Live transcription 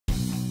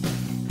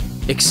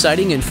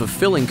Exciting and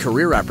fulfilling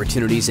career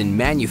opportunities in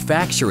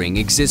manufacturing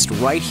exist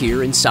right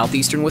here in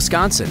southeastern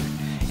Wisconsin.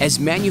 As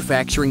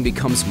manufacturing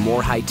becomes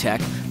more high-tech,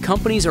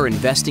 companies are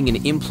investing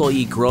in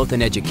employee growth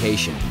and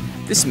education.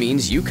 This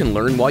means you can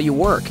learn while you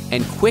work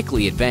and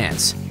quickly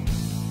advance.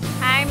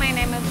 Hi, my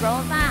name is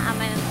Rosa.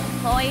 I'm an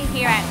employee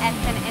here at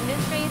Xten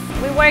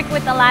Industries. We work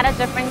with a lot of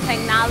different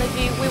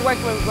technology. We work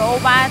with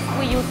robots.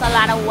 We use a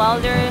lot of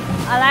welders.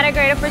 A lot of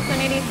great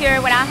opportunities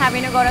here without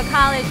having to go to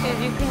college,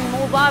 because you can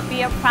move up,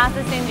 be a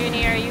process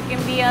engineer, you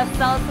can be a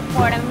sales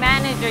support, a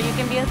manager, you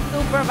can be a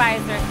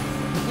supervisor,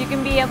 you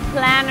can be a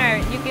planner,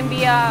 you can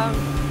be a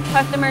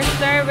customer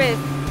service,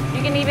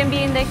 you can even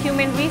be in the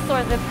human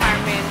resource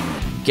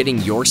department. Getting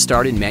your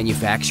start in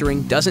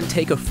manufacturing doesn't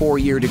take a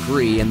 4-year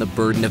degree and the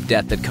burden of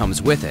debt that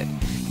comes with it.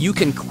 You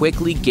can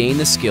quickly gain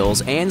the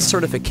skills and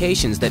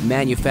certifications that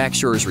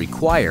manufacturers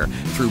require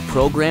through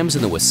programs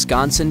in the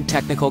Wisconsin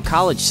Technical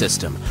College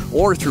system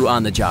or through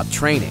on-the-job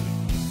training.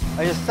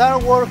 I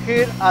started work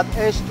here at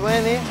age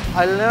 20.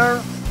 I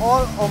learned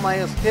all of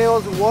my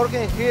skills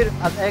working here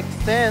at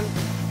Xten,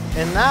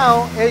 and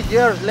now, 8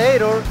 years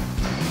later,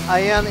 I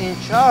am in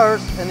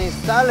charge and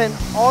installing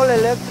all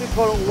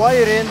electrical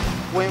wiring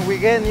when we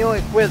get new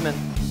equipment.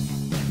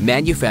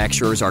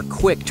 Manufacturers are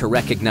quick to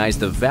recognize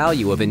the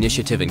value of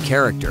initiative and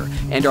character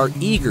and are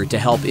eager to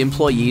help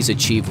employees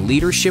achieve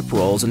leadership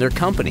roles in their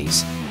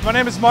companies. My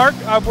name is Mark.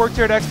 I've worked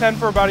here at Xten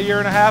for about 1.5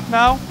 years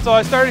now. So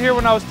I started here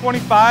when I was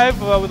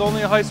 25 with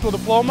only a high school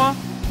diploma.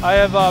 I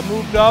have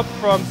moved up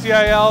from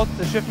CIL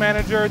to shift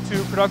manager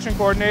to production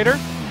coordinator,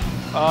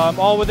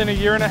 all within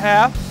 1.5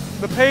 years.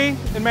 The pay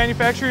in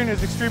manufacturing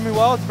is extremely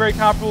well. It's very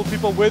comparable to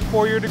people with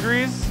 4-year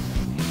degrees.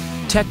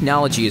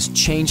 Technology is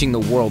changing the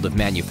world of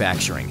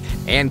manufacturing,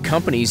 and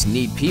companies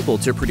need people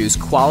to produce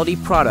quality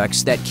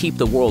products that keep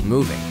the world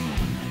moving.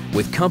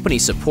 With company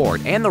support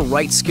and the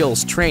right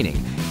skills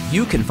training,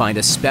 you can find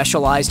a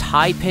specialized,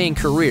 high-paying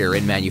career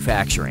in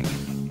manufacturing.